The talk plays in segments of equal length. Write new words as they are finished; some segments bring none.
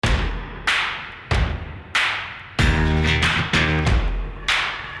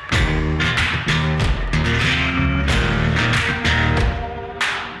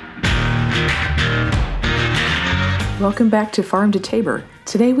Welcome back to Farm to Tabor.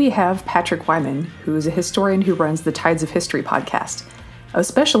 Today we have Patrick Wyman, who is a historian who runs the Tides of History podcast. Of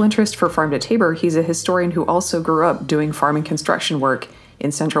special interest for Farm to Tabor, he's a historian who also grew up doing farm and construction work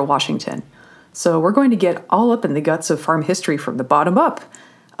in central Washington. So we're going to get all up in the guts of farm history from the bottom up.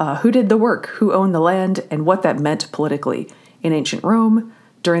 Who did the work, who owned the land, and what that meant politically in ancient Rome,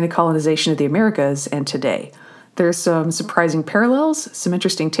 during the colonization of the Americas, and today. There's some surprising parallels, some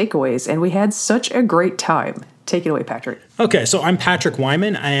interesting takeaways, and we had such a great time. Take it away, Patrick. Okay, so I'm Patrick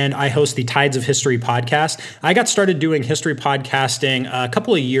Wyman, and I host the Tides of History podcast. I got started doing history podcasting a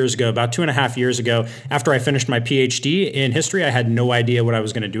couple of years ago, about 2.5 years ago. After I finished my PhD in history, I had no idea what I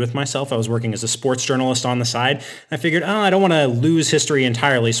was going to do with myself. I was working as a sports journalist on the side. I figured, I don't want to lose history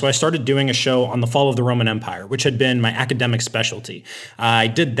entirely, so I started doing a show on the fall of the Roman Empire, which had been my academic specialty. I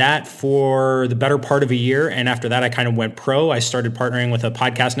did that for the better part of a year, and after that, I kind of went pro. I started partnering with a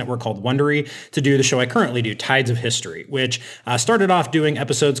podcast network called Wondery to do the show I currently do, Tides of History, which started off doing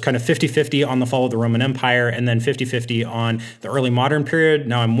episodes kind of 50-50 on the fall of the Roman Empire and then 50-50 on the early modern period.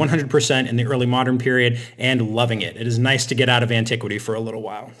 Now I'm 100% in the early modern period and loving it. It is nice to get out of antiquity for a little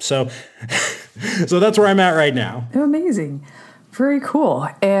while. So that's where I'm at right now. Amazing. Very cool.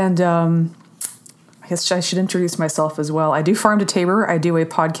 And I guess I should introduce myself as well. I do Farm to Tabor. I do a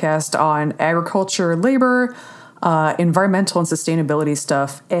podcast on agriculture, labor, environmental and sustainability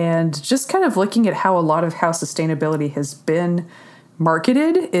stuff, and just kind of looking at how a lot of how sustainability has been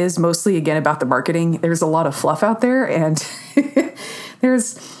marketed is mostly, again, about the marketing. There's a lot of fluff out there, and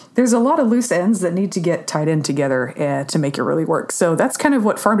there's a lot of loose ends that need to get tied in together to make it really work. So that's kind of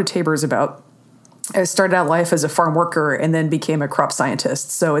what Farm to Tabor is about. I started out life as a farm worker and then became a crop scientist.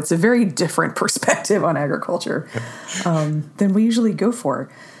 So it's a very different perspective on agriculture than we usually go for.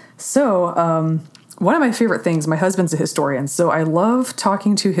 So, one of my favorite things, my husband's a historian, so I love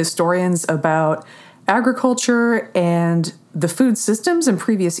talking to historians about agriculture and the food systems in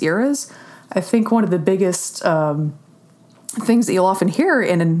previous eras. I think one of the biggest things that you'll often hear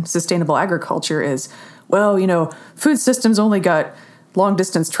in sustainable agriculture is, well, food systems only got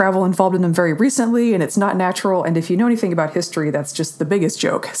long-distance travel involved in them very recently, and it's not natural. And if you know anything about history, that's just the biggest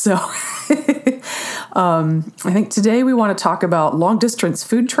joke. So I think today we want to talk about long-distance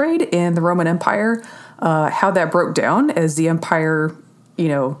food trade in the Roman Empire, how that broke down as the empire,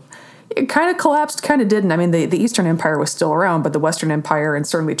 it kind of collapsed, kind of didn't. I mean, the Eastern Empire was still around, but the Western Empire and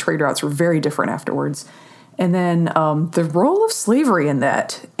certainly trade routes were very different afterwards. And then the role of slavery in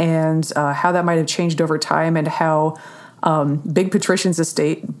that and how that might have changed over time, and how big patrician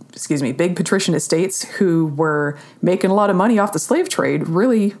estates who were making a lot of money off the slave trade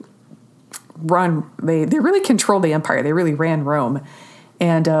really they really controlled the empire. They really ran Rome,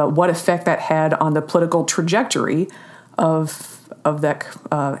 and what effect that had on the political trajectory of that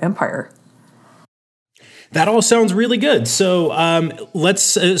empire. That all sounds really good. So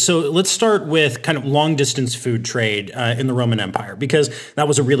let's start with kind of long distance food trade in the Roman Empire, because that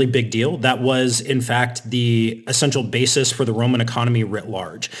was a really big deal. That was, in fact, the essential basis for the Roman economy writ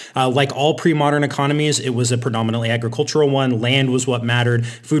large. Like all pre-modern economies, it was a predominantly agricultural one. Land was what mattered.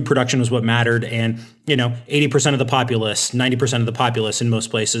 Food production was what mattered. And 80% of the populace, 90% of the populace in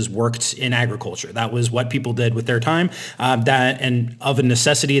most places worked in agriculture. That was what people did with their time. And of a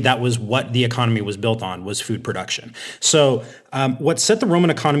necessity, that was what the economy was built on, was food production. So what set the Roman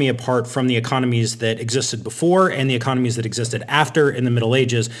economy apart from the economies that existed before and the economies that existed after in the Middle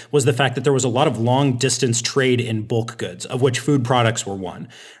Ages was the fact that there was a lot of long distance trade in bulk goods, of which food products were one.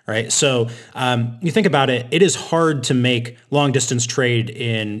 Right. So you think about it, it is hard to make long distance trade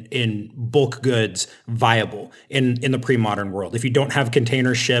in bulk goods viable in the pre-modern world. If you don't have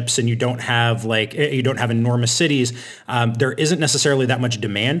container ships and you don't have enormous cities, there isn't necessarily that much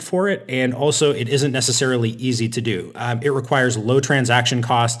demand for it. And also it isn't necessarily easy to do. It requires low transaction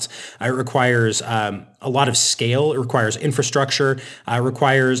costs. It requires a lot of scale. It requires infrastructure. It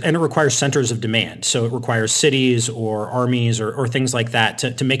requires centers of demand. So it requires cities or armies or things like that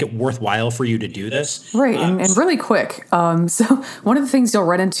to make it worthwhile for you to do this. Right, and really quick. So one of the things you'll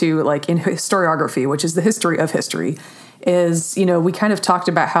run into, like in historiography, which is the history of history, is, we kind of talked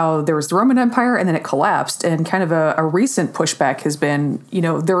about how there was the Roman Empire and then it collapsed, and kind of a recent pushback has been,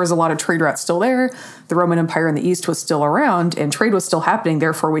 there was a lot of trade routes still there. The Roman Empire in the East was still around and trade was still happening.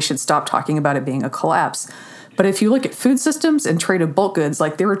 Therefore, we should stop talking about it being a collapse. But if you look at food systems and trade of bulk goods,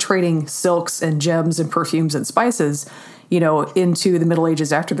 like they were trading silks and gems and perfumes and spices, into the Middle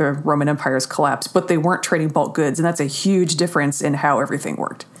Ages after the Roman Empire's collapse, but they weren't trading bulk goods. And that's a huge difference in how everything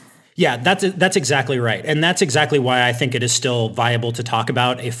worked. Yeah, that's exactly right. And that's exactly why I think it is still viable to talk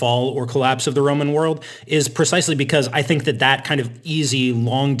about a fall or collapse of the Roman world, is precisely because I think that kind of easy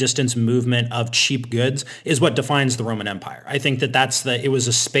long distance movement of cheap goods is what defines the Roman Empire. I think it was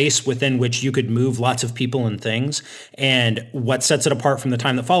a space within which you could move lots of people and things. And what sets it apart from the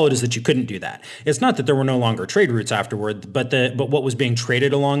time that followed is that you couldn't do that. It's not that there were no longer trade routes afterward, but what was being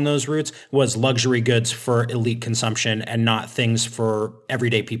traded along those routes was luxury goods for elite consumption and not things for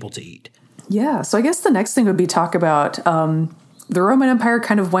everyday people to eat. Yeah, so I guess the next thing would be talk about the Roman Empire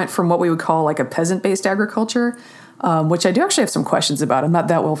kind of went from what we would call like a peasant-based agriculture, which I do actually have some questions about. I'm not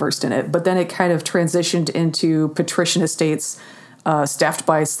that well versed in it, but then it kind of transitioned into patrician estates staffed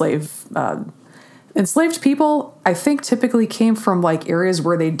by enslaved people. I think typically came from like areas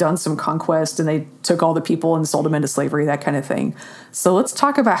where they'd done some conquest and they took all the people and sold them into slavery, that kind of thing. So let's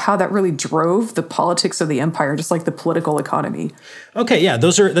talk about how that really drove the politics of the empire, just like the political economy. Okay, yeah,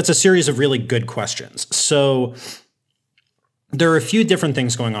 that's a series of really good questions. So there are a few different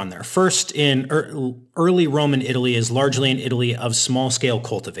things going on there. First, in early Roman Italy is largely an Italy of small-scale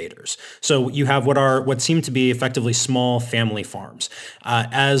cultivators. So you have what seem to be effectively small family farms.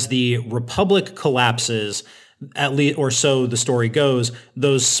 As the Republic collapses, at least, or so the story goes,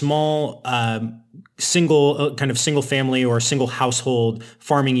 those small single family or single household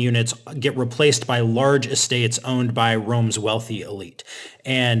farming units get replaced by large estates owned by Rome's wealthy elite.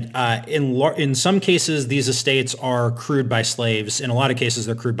 And in some cases, these estates are crewed by slaves. In a lot of cases,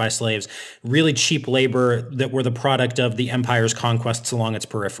 they're crewed by slaves. Really cheap labor that were the product of the empire's conquests along its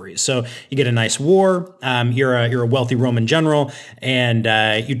peripheries. So you get a nice war. You're a wealthy Roman general, and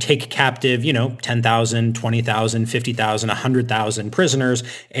you take captive, 10,000, 20,000, 50,000, 100,000 prisoners,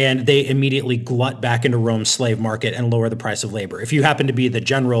 and they immediately glut back into Rome's slave market and lower the price of labor. If you happen to be the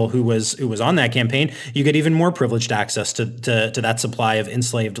general who was on that campaign, you get even more privileged access to that supply of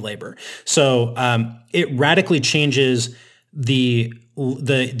enslaved labor. So it radically changes the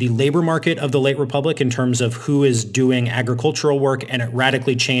labor market of the late Republic in terms of who is doing agricultural work, and it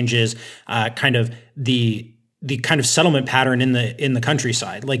radically changes the kind of settlement pattern in the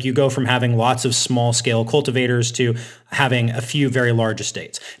countryside. Like you go from having lots of small scale cultivators to having a few very large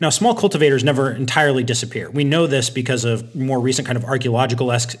estates. Now, small cultivators never entirely disappear. We know this because of more recent kind of archaeological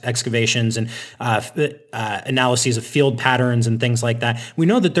excavations and analyses of field patterns and things like that. We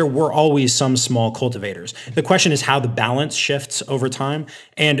know that there were always some small cultivators. The question is how the balance shifts over time.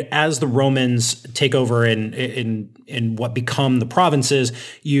 And as the Romans take over in what become the provinces,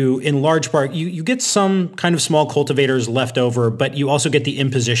 you, in large part, you get some kind of small cultivators left over, but you also get the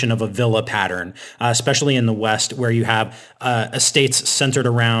imposition of a villa pattern, especially in the West, where you have estates centered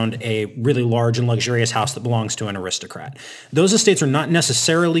around a really large and luxurious house that belongs to an aristocrat. Those estates are not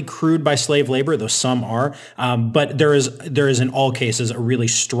necessarily crewed by slave labor, though some are, but there is in all cases a really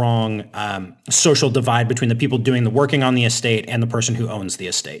strong social divide between the people doing the working on the estate and the person who owns the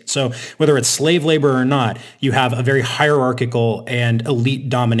estate. So whether it's slave labor or not, you have a very hierarchical and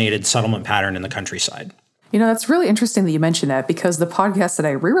elite-dominated settlement pattern in the countryside. That's really interesting that you mentioned that, because the podcast that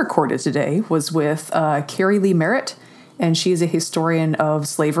I re-recorded today was with Carrie Lee Merritt, and she's a historian of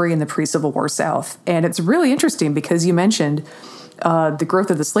slavery in the pre-Civil War South. And it's really interesting because you mentioned the growth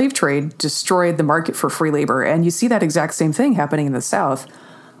of the slave trade destroyed the market for free labor, and you see that exact same thing happening in the South.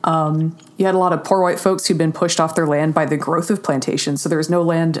 You had a lot of poor white folks who'd been pushed off their land by the growth of plantations, so there was no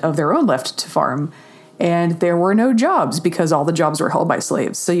land of their own left to farm. And there were no jobs because all the jobs were held by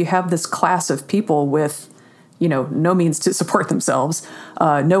slaves. So you have this class of people with no means to support themselves,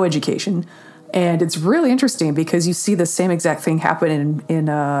 no education. And it's really interesting because you see the same exact thing happen in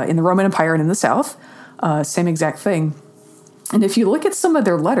the Roman Empire and in the South, same exact thing. And if you look at some of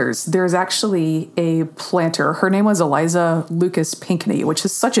their letters, there's actually a planter. Her name was Eliza Lucas Pinckney, which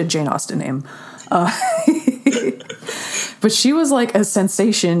is such a Jane Austen name. But she was like a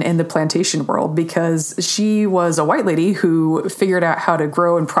sensation in the plantation world because she was a white lady who figured out how to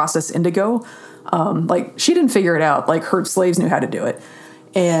grow and process indigo. She didn't figure it out. Like, her slaves knew how to do it.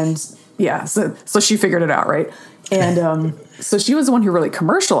 And yeah, so she figured it out, right? And so she was the one who really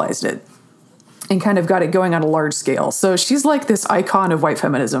commercialized it and kind of got it going on a large scale. So she's like this icon of white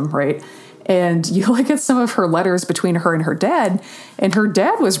feminism, right? And you look at some of her letters between her and her dad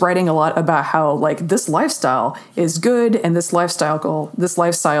was writing a lot about how, like, this lifestyle is good, and this lifestyle is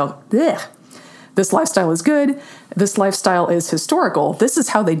good, this lifestyle is historical. This is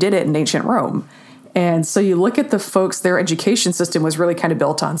how they did it in ancient Rome. And so you look at the folks, their education system was really kind of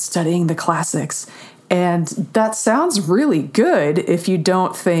built on studying the classics. And that sounds really good if you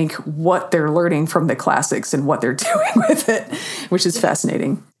don't think what they're learning from the classics and what they're doing with it, which is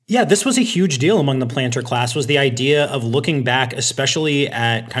fascinating. Yeah, this was a huge deal among the planter class, was the idea of looking back, especially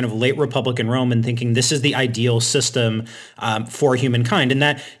at kind of late Republican Rome, and thinking this is the ideal system for humankind. And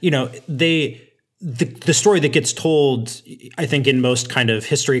that, the story that gets told, I think, in most kind of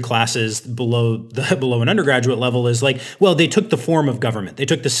history classes below an undergraduate level is like, well, they took the form of government. They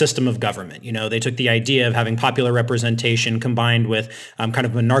took the system of government. They took the idea of having popular representation combined with kind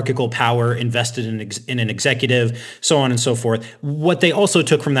of monarchical power invested in an executive, so on and so forth. What they also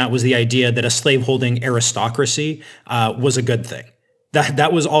took from that was the idea that a slaveholding aristocracy was a good thing.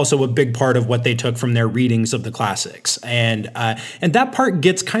 That was also a big part of what they took from their readings of the classics, and that part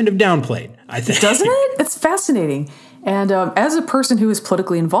gets kind of downplayed, I think. Doesn't it? It's fascinating. And as a person who is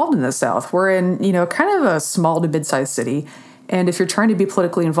politically involved in the South, we're in kind of a small to mid-sized city, and if you're trying to be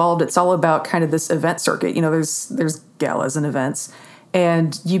politically involved, it's all about kind of this event circuit. There's galas and events,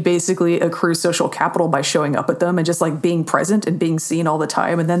 and you basically accrue social capital by showing up at them and just like being present and being seen all the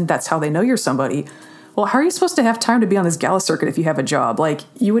time, and then that's how they know you're somebody. Well, how are you supposed to have time to be on this gala circuit if you have a job? Like,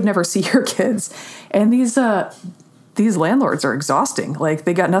 you would never see your kids. And these landlords are exhausting. Like,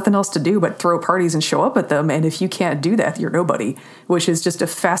 they got nothing else to do but throw parties and show up at them. And if you can't do that, you're nobody, which is just a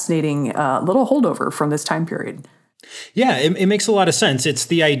fascinating little holdover from this time period. Yeah, it makes a lot of sense. It's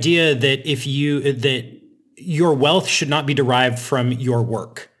the idea that that your wealth should not be derived from your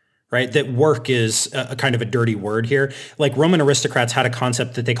work. Right? That work is a kind of a dirty word here. Like, Roman aristocrats had a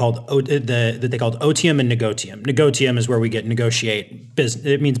concept that they called otium and negotium. Negotium is where we get negotiate.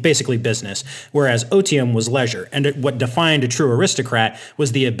 It means basically business, whereas otium was leisure. And what defined a true aristocrat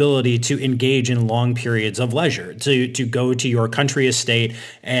was the ability to engage in long periods of leisure, to go to your country estate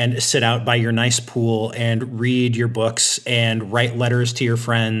and sit out by your nice pool and read your books and write letters to your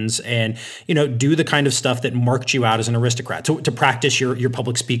friends and do the kind of stuff that marked you out as an aristocrat, to practice your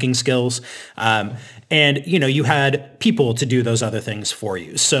public speaking skills. And you had people to do those other things for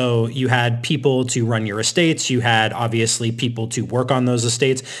you. So you had people to run your estates. You had obviously people to work on those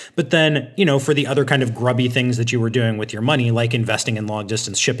estates. But then, for the other kind of grubby things that you were doing with your money, like investing in long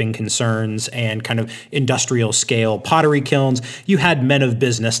distance shipping concerns and kind of industrial scale pottery kilns, you had men of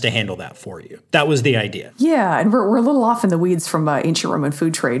business to handle that for you. That was the idea. Yeah. And we're a little off in the weeds from ancient Roman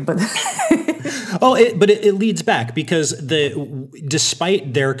food trade, but but it leads back because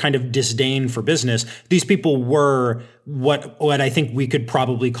despite their kind of disdain for business, these people were what I think we could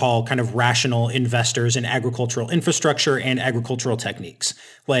probably call kind of rational investors in agricultural infrastructure and agricultural techniques.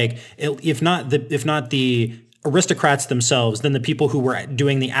 Like, if not the aristocrats themselves, then the people who were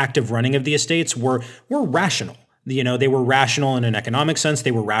doing the active running of the estates were rational. They were rational in an economic sense.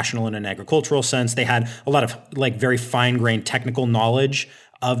 They were rational in an agricultural sense. They had a lot of like very fine-grained technical knowledge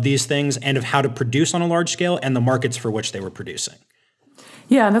of these things and of how to produce on a large scale and the markets for which they were producing.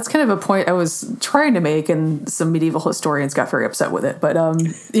 Yeah, and that's kind of a point I was trying to make, and some medieval historians got very upset with it. But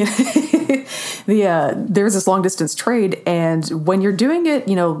there's this long distance trade, and when you're doing it,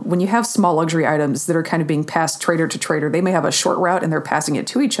 when you have small luxury items that are kind of being passed trader to trader, they may have a short route and they're passing it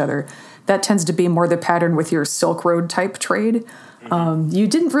to each other. That tends to be more the pattern with your Silk Road type trade. You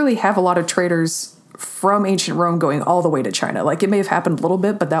didn't really have a lot of traders from ancient Rome going all the way to China. Like, it may have happened a little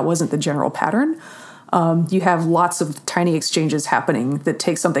bit, but that wasn't the general pattern. You have lots of tiny exchanges happening that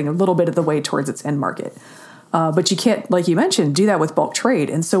take something a little bit of the way towards its end market. But you can't, like you mentioned, do that with bulk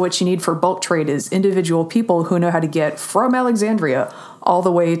trade. And so what you need for bulk trade is individual people who know how to get from Alexandria all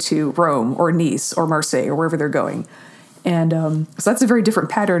the way to Rome or Nice or Marseille or wherever they're going. And so that's a very different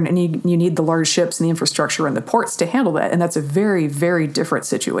pattern, and you need the large ships and the infrastructure and the ports to handle that. And that's a very, very different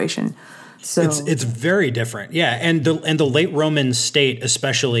situation. So it's very different. Yeah. And the late Roman state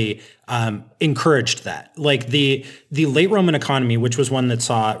especially encouraged that. Like the late Roman economy, which was one that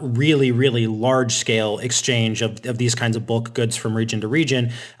saw really, really large scale exchange of these kinds of bulk goods from region to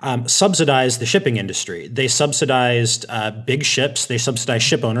region, subsidized the shipping industry. They subsidized big ships. They subsidized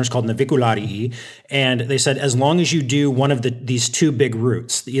ship owners called navicularii. And they said, as long as you do one of these two big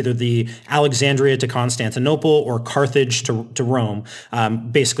routes, either the Alexandria to Constantinople or Carthage to Rome,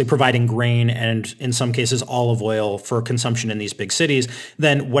 basically providing grain and in some cases olive oil for consumption in these big cities,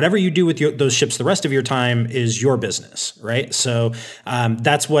 then whatever you do with those ships the rest of your time is your business, right? So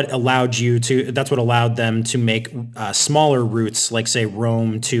that's what allowed them to make smaller routes, like say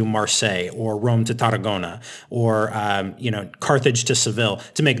Rome to Marseille or Rome to Tarragona or Carthage to Seville,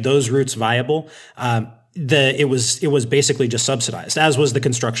 to make those routes viable. It was basically just subsidized, as was the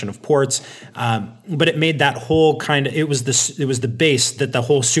construction of ports. But it made that whole it was the base that the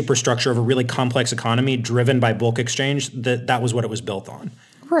whole superstructure of a really complex economy driven by bulk exchange, that was what it was built on.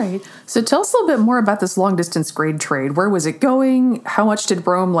 Right. So tell us a little bit more about this long distance grain trade. Where was it going? How much did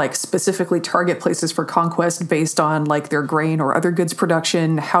Rome specifically target places for conquest based on their grain or other goods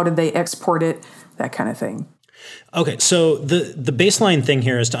production? How did they export it? That kind of thing. Okay, so the baseline thing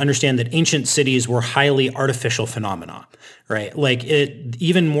here is to understand that ancient cities were highly artificial phenomena, right?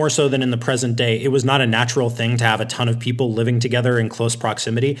 Even more so than in the present day, it was not a natural thing to have a ton of people living together in close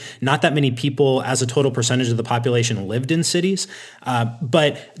proximity. Not that many people as a total percentage of the population lived in cities,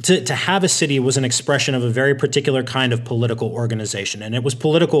 but to have a city was an expression of a very particular kind of political organization. And it was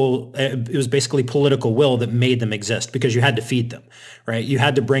basically political will that made them exist because you had to feed them, right? You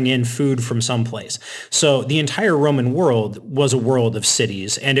had to bring in food from someplace. So the entire Roman world was a world of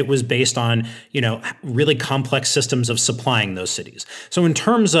cities, and it was based on, really complex systems of supplying those cities. So in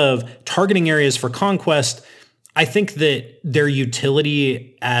terms of targeting areas for conquest, I think that their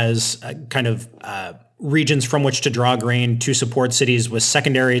utility as regions from which to draw grain to support cities was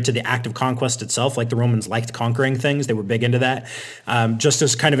secondary to the act of conquest itself. The Romans liked conquering things. They were big into that, just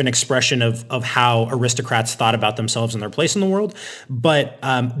as kind of an expression of how aristocrats thought about themselves and their place in the world. But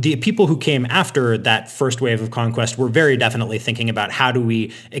the people who came after that first wave of conquest were very definitely thinking about how do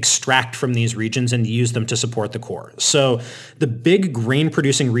we extract from these regions and use them to support the core. So the big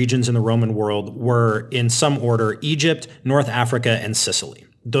grain-producing regions in the Roman world were, in some order, Egypt, North Africa, and Sicily.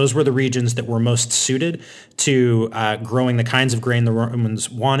 Those were the regions that were most suited to growing the kinds of grain the Romans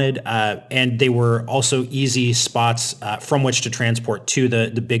wanted, and they were also easy spots from which to transport to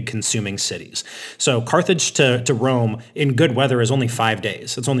the big consuming cities. So Carthage to Rome in good weather is only 5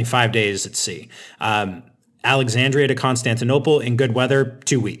 days. It's only 5 days at sea. Alexandria to Constantinople in good weather,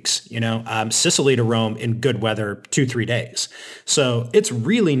 2 weeks. Sicily to Rome in good weather, 2-3 days. So it's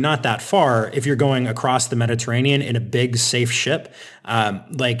really not that far if you're going across the Mediterranean in a big, safe ship.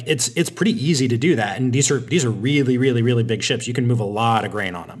 It's pretty easy to do that, and these are really, really, really big ships. You can move a lot of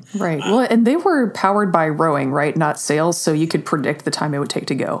grain on them. Right. Well, and they were powered by rowing, right, not sails, so you could predict the time it would take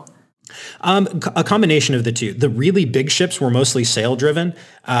to go. A combination of the two. The really big ships were mostly sail driven,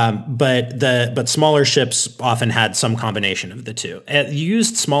 but smaller ships often had some combination of the two. You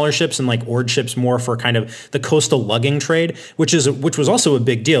used smaller ships and oared ships more for kind of the coastal lugging trade, which was also a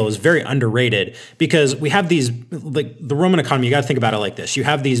big deal. It was very underrated because we have these the Roman economy. You got to think about it like this: you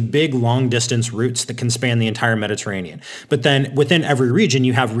have these big long distance routes that can span the entire Mediterranean, but then within every region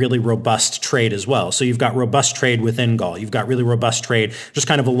you have really robust trade as well. So you've got robust trade within Gaul. You've got really robust trade just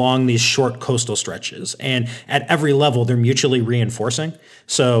kind of along these short coastal stretches, and at every level they're mutually reinforcing.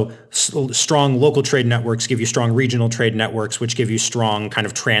 So strong local trade networks give you strong regional trade networks, which give you strong kind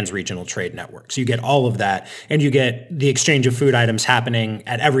of trans-regional trade networks. You get all of that, and you get the exchange of food items happening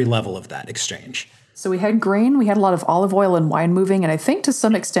at every level of that exchange. So we had grain, we had a lot of olive oil and wine moving, and I think to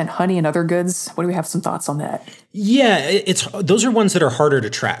some extent honey and other goods. What do we have some thoughts on that? Yeah, those are ones that are harder to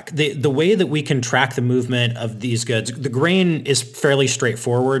track. The way that we can track the movement of these goods, the grain is fairly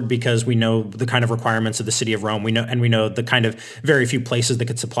straightforward because we know the kind of requirements of the city of Rome. We know the kind of very few places that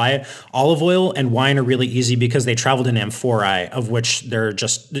could supply it. Olive oil and wine are really easy because they traveled in amphorae, of which they're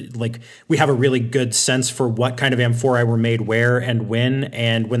just we have a really good sense for what kind of amphorae were made where and when.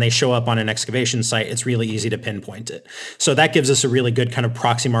 And when they show up on an excavation site, it's really easy to pinpoint it. So that gives us a really good kind of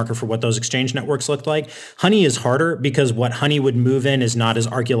proxy marker for what those exchange networks looked like. Honey is harder because what honey would move in is not as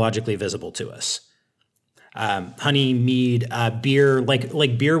archaeologically visible to us. Honey, mead, beer,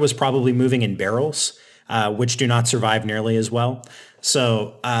 beer was probably moving in barrels, which do not survive nearly as well.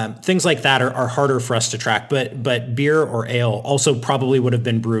 So things like that are harder for us to track, but beer or ale also probably would have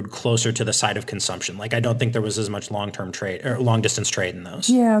been brewed closer to the site of consumption. I don't think there was as much long-term trade or long-distance trade in those.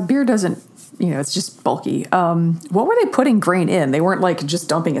 Yeah, beer doesn't, it's just bulky. What were they putting grain in? They weren't just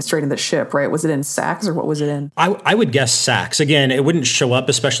dumping it straight in the ship, right? Was it in sacks or what was it in? I would guess sacks. Again, it wouldn't show up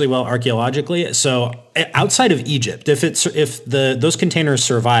especially well archaeologically. So outside of Egypt, if those containers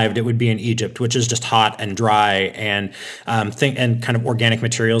survived, it would be in Egypt, which is just hot and dry and kind of organic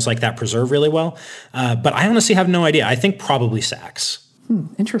materials like that preserve really well. But I honestly have no idea. I think probably sacks.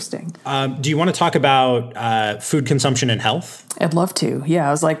 Interesting. Do you want to talk about food consumption and health? I'd love to. Yeah,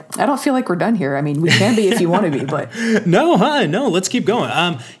 I was I don't feel like we're done here. I mean, we can be if you want to be, but... No, let's keep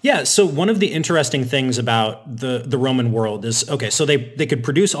going. So one of the interesting things about the Roman world is, so they could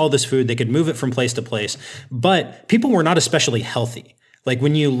produce all this food, they could move it from place to place, but people were not especially healthy. Like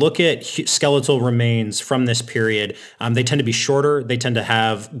when you look at skeletal remains from this period, they tend to be shorter. They tend to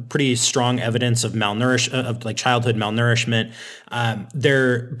have pretty strong evidence of of like childhood malnourishment.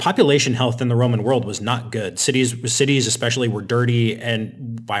 Their population health in the Roman world was not good. Cities especially were dirty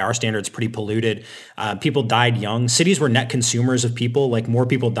and by our standards pretty polluted. People died young. Cities were net consumers of people. Like more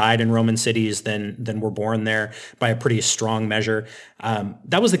people died in Roman cities than were born there by a pretty strong measure.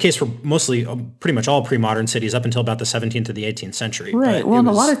 That was the case for pretty much all pre-modern cities up until about the 17th to the 18th century. Right. Well, and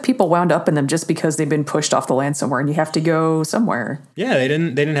a lot of people wound up in them just because they've been pushed off the land somewhere, and you have to go somewhere. Yeah, they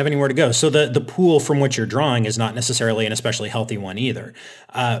didn't have anywhere to go. So the pool from which you're drawing is not necessarily an especially healthy one either.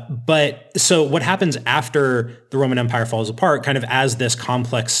 But so what happens after the Roman Empire falls apart, kind of as this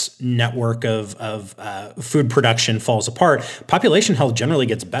complex network of food production falls apart, population health generally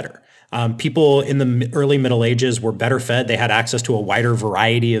gets better. People in the early Middle Ages were better fed. They had access to a wider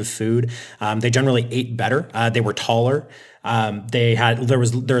variety of food. They generally ate better. They were taller. There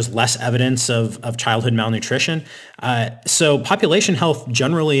was less evidence of childhood malnutrition. So population health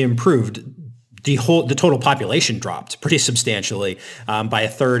generally improved. The total population dropped pretty substantially, by a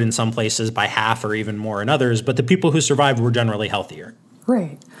third in some places, by half or even more in others. But the people who survived were generally healthier.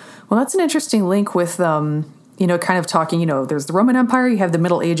 Right. Well, that's an interesting link with, kind of talking, there's the Roman Empire, you have the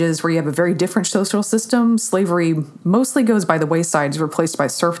Middle Ages where you have a very different social system. Slavery mostly goes by the wayside, is replaced by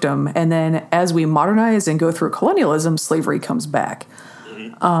serfdom. And then as we modernize and go through colonialism, slavery comes back.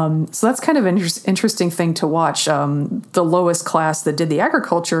 So that's kind of an interesting thing to watch. The lowest class that did the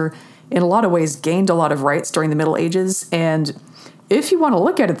agriculture, in a lot of ways, gained a lot of rights during the Middle Ages. And if you want to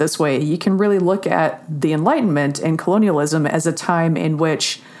look at it this way, you can really look at the Enlightenment and colonialism as a time in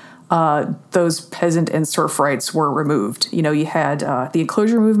which those peasant and serf rights were removed. You had the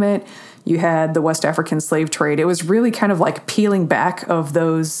enclosure movement, you had the West African slave trade. It was really kind of like peeling back of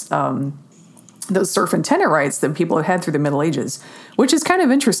those serf and tenant rights that people had had through the Middle Ages, which is kind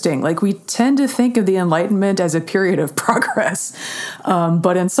of interesting. Like we tend to think of the Enlightenment as a period of progress,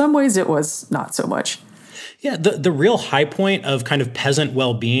 but in some ways it was not so much. Yeah, the real high point of kind of peasant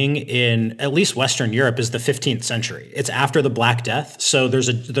well-being in at least Western Europe is the 15th century. It's after the Black Death, so there's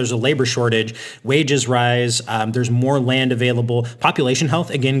a labor shortage, wages rise, there's more land available, population health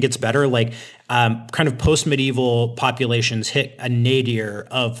again gets better. Like kind of post-medieval populations hit a nadir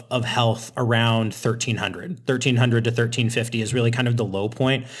of health around 1300 to 1350 is really kind of the low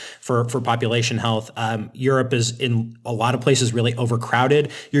point for population health. Europe is in a lot of places really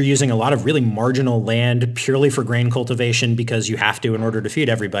overcrowded. You're using a lot of really marginal land purely for grain cultivation because you have to in order to feed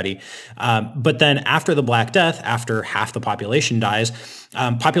everybody. But then after the Black Death, after half the population dies,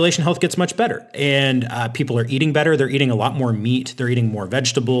 population health gets much better, and people are eating better. They're eating a lot more meat. They're eating more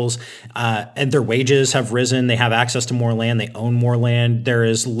vegetables, and their wages have risen. They have access to more land. They own more land. There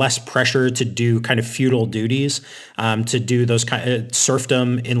is less pressure to do kind of feudal duties. To do those kind of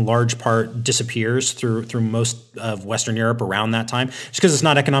serfdom in large part disappears through most of Western Europe around that time, just because it's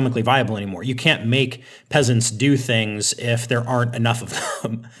not economically viable anymore. You can't make peasants do things if there aren't enough of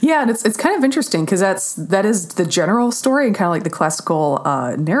them. Yeah, and it's kind of interesting because that is the general story and kind of like the classical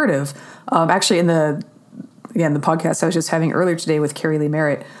narrative. Actually, in the podcast I was just having earlier today with Carrie Lee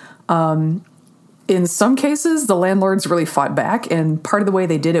Merritt, in some cases, the landlords really fought back, and part of the way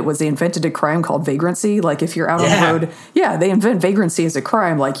they did it was they invented a crime called vagrancy. Like if you're out on the road, they invent vagrancy as a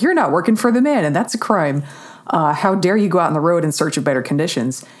crime. Like you're not working for the man, and that's a crime. How dare you go out on the road in search of better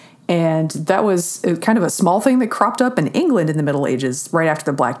conditions? And that was kind of a small thing that cropped up in England in the Middle Ages, right after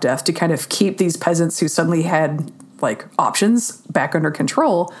the Black Death, to kind of keep these peasants who suddenly had like options back under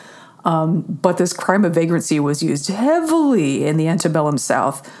control. But this crime of vagrancy was used heavily in the antebellum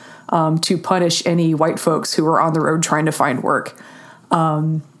South to punish any white folks who were on the road trying to find work,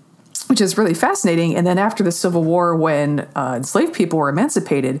 which is really fascinating. And then after the Civil War, when enslaved people were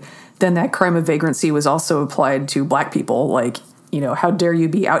emancipated, then that crime of vagrancy was also applied to black people. Like, how dare you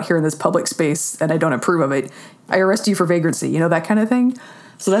be out here in this public space and I don't approve of it? I arrest you for vagrancy, that kind of thing.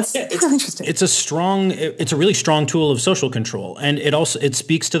 So that's really interesting. It's a really strong tool of social control. And it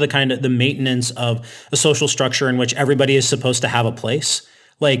speaks to the maintenance of a social structure in which everybody is supposed to have a place.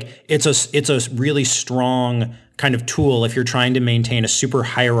 Like it's a really strong kind of tool if you're trying to maintain a super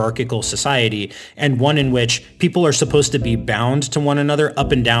hierarchical society, and one in which people are supposed to be bound to one another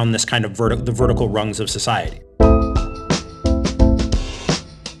up and down this kind of the vertical rungs of society.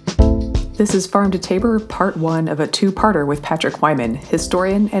 This is Farm to Tabor, part 1 of a 2-parter with Patrick Wyman,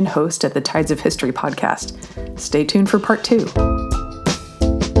 historian and host at the Tides of History podcast. Stay tuned for part 2.